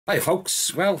Hi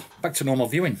folks, well, back to normal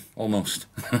viewing, almost.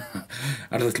 I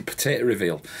had a little potato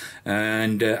reveal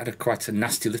and had quite a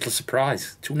nasty little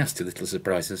surprise. Two nasty little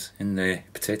surprises in the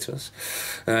potatoes.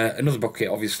 Another bucket,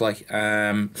 obviously.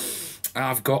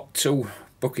 I've got 2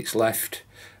 buckets left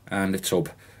and a tub.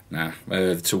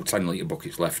 The 2 10-litre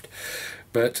buckets left.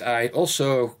 But I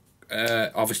also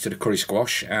harvested a curry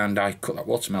squash and I cut that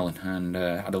watermelon and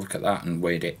had a look at that and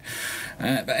weighed it.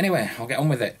 But anyway, I'll get on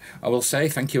with it. I will say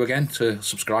thank you again to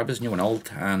subscribers, new and old,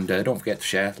 and don't forget to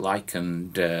share, like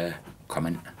and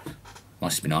comment.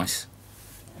 Nice to be nice.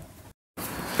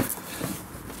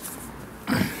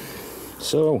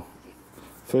 So,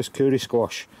 first curry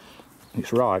squash.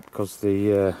 It's ripe because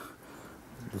the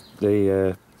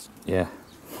yeah,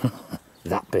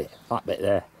 that bit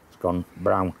there, it's gone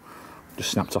brown.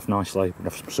 Just snapped off nicely. We'll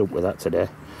have some soup with that today.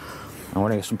 I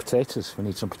want to get some potatoes. We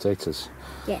need some potatoes.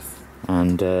 Yes.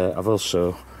 And I'm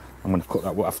going to cut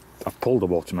that. I've pulled the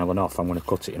watermelon off. I'm going to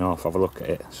cut it in half. Have a look at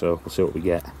it. So we'll see what we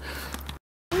get.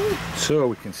 So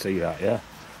we can see that, yeah.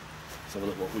 Let's have a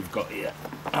look what we've got here.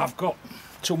 I've got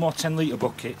 2 more 10-litre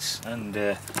buckets and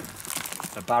a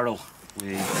barrel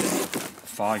with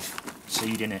 5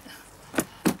 seed in it.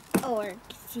 Oh, I can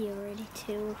see already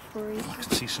 2 or 3. I can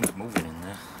see something moving in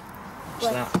there.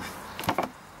 What's that?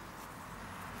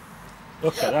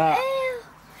 Look at that. Ew,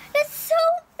 that's so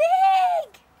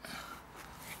big!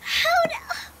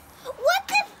 What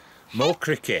the? Mole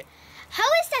cricket. How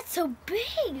is that so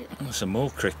big? That's a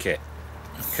mole cricket.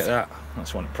 Look at that.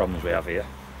 That's one of the problems we have here.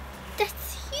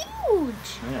 That's huge.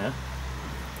 Yeah.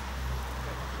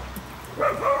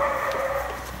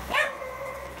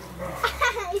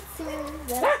 It swims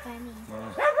so funny.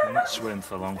 Yeah, will not swim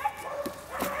for long.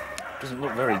 Doesn't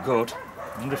look very good.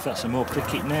 I wonder if that's a mole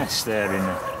cricket nest there in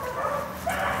there.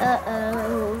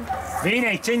 Uh-oh. Been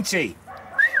ate, isn't he?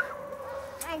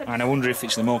 And I wonder if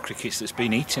it's the mole crickets that's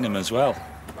been eating them as well.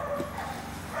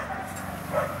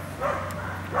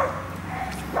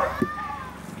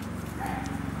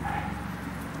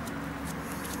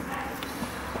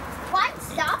 One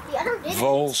stop, the other didn't.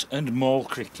 Voles and mole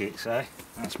crickets, eh?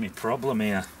 That's my problem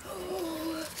here.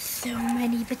 So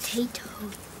many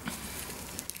potatoes.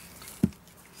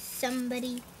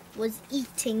 Somebody was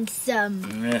eating some.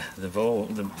 Yeah,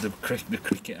 the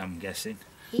cricket, I'm guessing.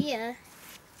 Yeah.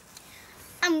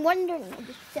 I'm wondering if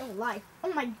it's still alive.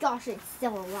 Oh my gosh, it's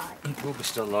still alive. It will be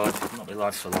still alive. It'll not be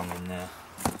alive for long in there.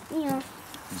 Yeah.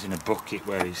 He's in a bucket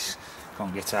where he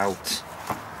can't get out.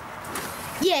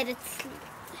 Yeah, that's...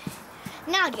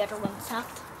 Now the other one's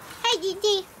sucked. Hey,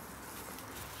 Didi.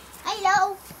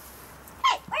 Hello.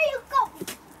 Hey, where you going?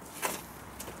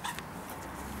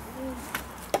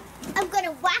 I'm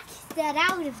gonna wax that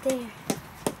out of there.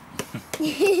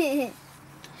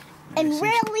 And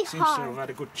really seems hard. to have had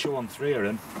a good chew on 3 of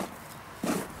them.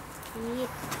 Yep.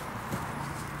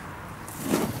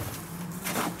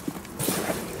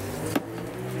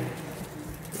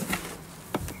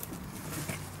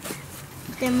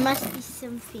 There must be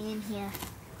something in here.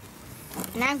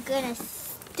 And I'm gonna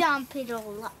stomp it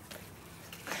all up.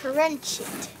 Crunch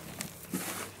it.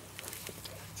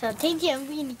 So Tinky and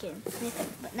Weenie can sniff it,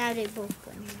 but now they both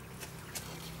gone.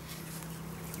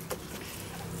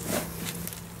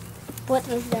 What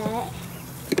was that?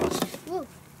 Ooh.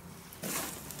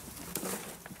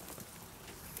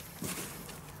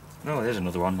 Oh, there's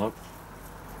another one, look.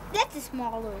 That's a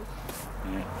smaller.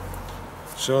 Yeah.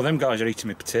 So them guys are eating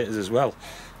my potatoes as well.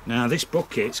 Now this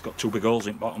bucket's got 2 big holes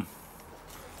in the bottom.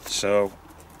 So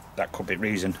that could be the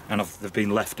reason. And they've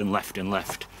been left and left and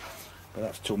left. But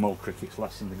that's 2 mole crickets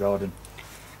less in the garden.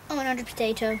 Oh, another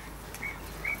potato.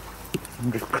 I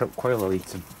wonder if quail will eat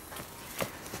them.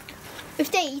 If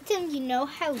they eat them, you know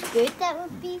how good that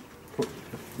would be?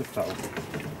 Lift that up.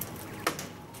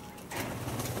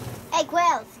 Hey,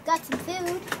 quails, got some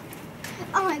food?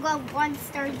 Oh my god, one's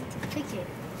starting to pick it.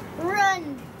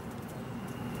 Run!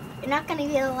 You're not gonna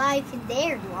be alive in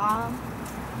there long.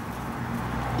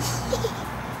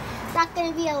 Not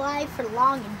gonna be alive for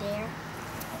long in there.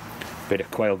 Bit of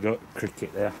quail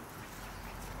cricket there.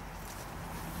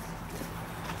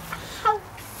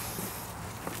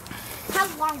 How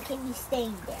long can you stay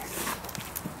in there?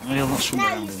 He'll not swim Now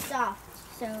around you're in.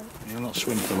 soft, so He'll not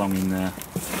swim for long in there.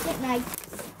 good night.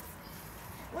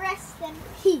 Rest in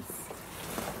peace.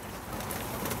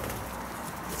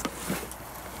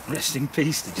 Rest in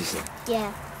peace, did you say?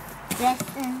 Yeah.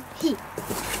 Rest in peace.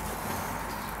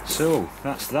 So,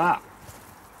 that's that.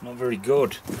 Not very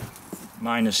good.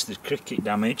 Minus the cricket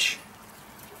damage.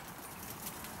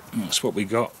 That's what we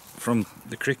got from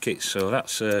the crickets, so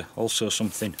that's also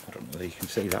something. I don't know whether you can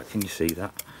see that. Can you see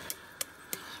that?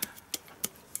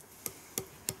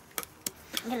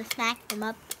 I'm gonna smack them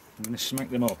up. I'm going to smack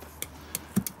them up.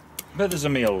 But there's a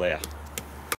meal there.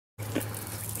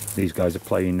 These guys are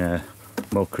playing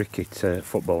more cricket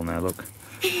football now, look.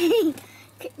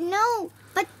 No,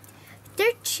 but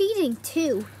they're cheating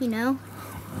too, you know.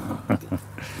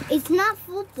 It's not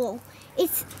football.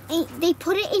 They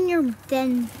put it in your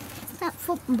then. It's not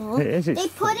football. It is. They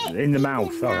put it in the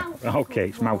mouth. Okay,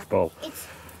 it's mouth ball. It's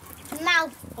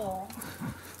mouth ball.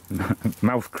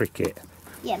 Mouth cricket.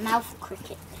 Yeah, mouth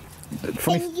cricket.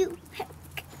 Funny.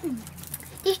 And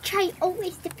they try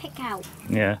always to pick out.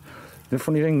 Yeah. The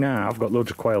funny thing now, I've got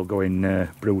loads of quail going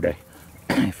broody.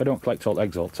 If I don't collect all the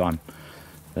eggs all the time,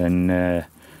 then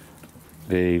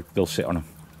they'll sit on them.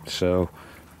 So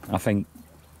I think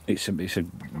it's a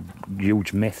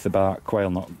huge myth about quail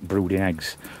not brooding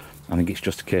eggs. I think it's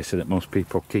just a case that most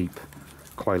people keep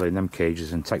quail in them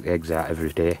cages and take the eggs out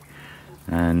every day,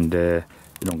 and they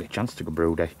don't get a chance to go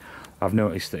broody. I've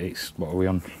noticed that it's, what are we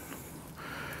on,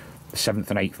 the 7th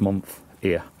and 8th month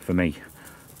here for me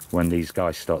when these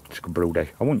guys start to go broody.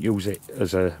 I won't use it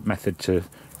as a method to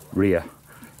rear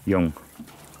young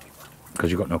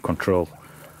because you've got no control,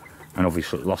 and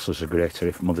obviously losses are greater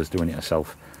if mother's doing it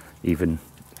herself, even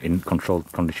in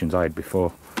controlled conditions I had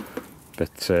before.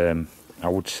 But I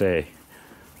would say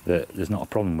that there's not a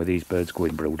problem with these birds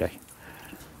going broody.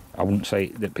 I wouldn't say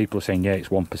that people are saying, yeah, it's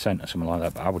 1% or something like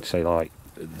that, but I would say like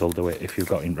they'll do it if you've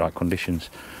got in right conditions.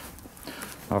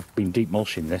 I've been deep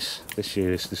mulching this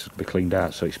year. This will be cleaned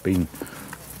out, so it's been,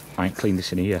 I ain't cleaned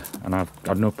this in a year, and I've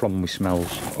had no problem with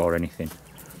smells or anything.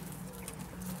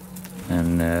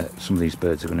 And some of these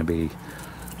birds are going to be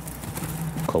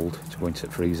cold to go into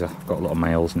the freezer. I've got a lot of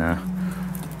males now,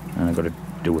 and I've got to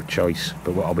do a choice.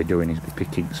 But what I'll be doing is be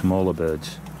picking smaller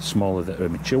birds, smaller that are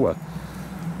mature.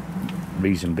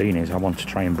 Reason being is I want to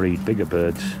try and breed bigger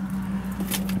birds,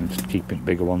 and just keeping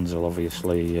bigger ones will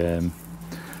obviously,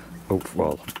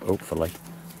 hopefully,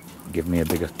 give me a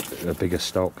bigger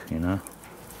stock, you know,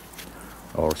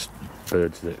 or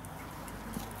birds that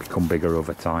become bigger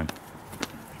over time.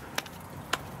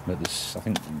 But there's, I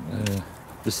think,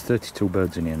 there's 32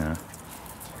 birds in here now.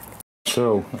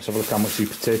 So let's have a look how much these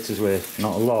potatoes weigh.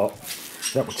 Not a lot.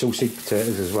 That were 2 seed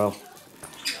potatoes as well.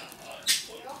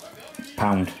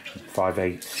 Pound,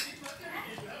 5/8.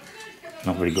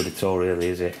 Not very good at all, really,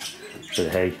 is it? But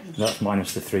hey, that's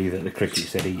minus the 3 that the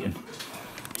crickets had eaten.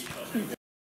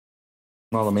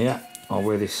 While I'm here, I'll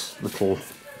weigh this little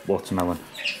watermelon.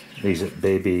 These are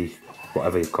baby,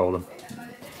 whatever you call them.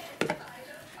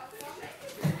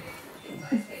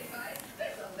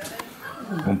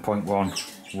 1.1,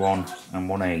 1 and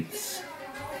 1/8.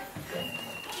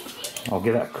 I'll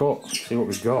give that a cut, see what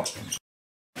we've got.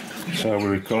 So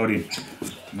we're recording.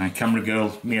 My camera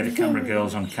girl, me and the camera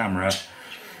girls on camera.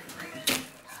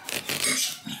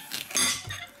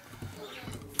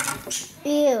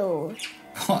 Ew.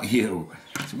 What you?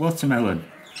 It's a watermelon.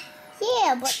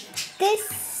 Yeah, but this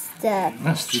stuff.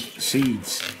 That's the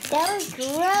seeds. That was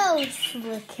gross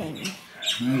looking.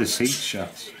 Oh, the seed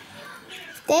shots.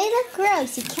 They look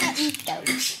gross. You can't eat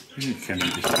those. You can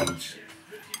eat the seeds.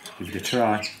 Give it a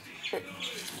try.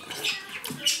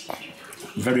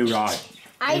 Very ripe.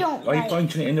 I don't Are like. you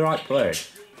pointing it in the right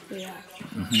place? Yeah.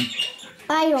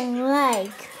 I don't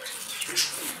like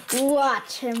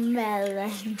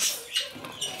watermelon.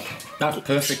 That's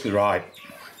perfectly ripe.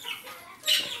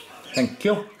 Thank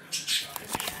you.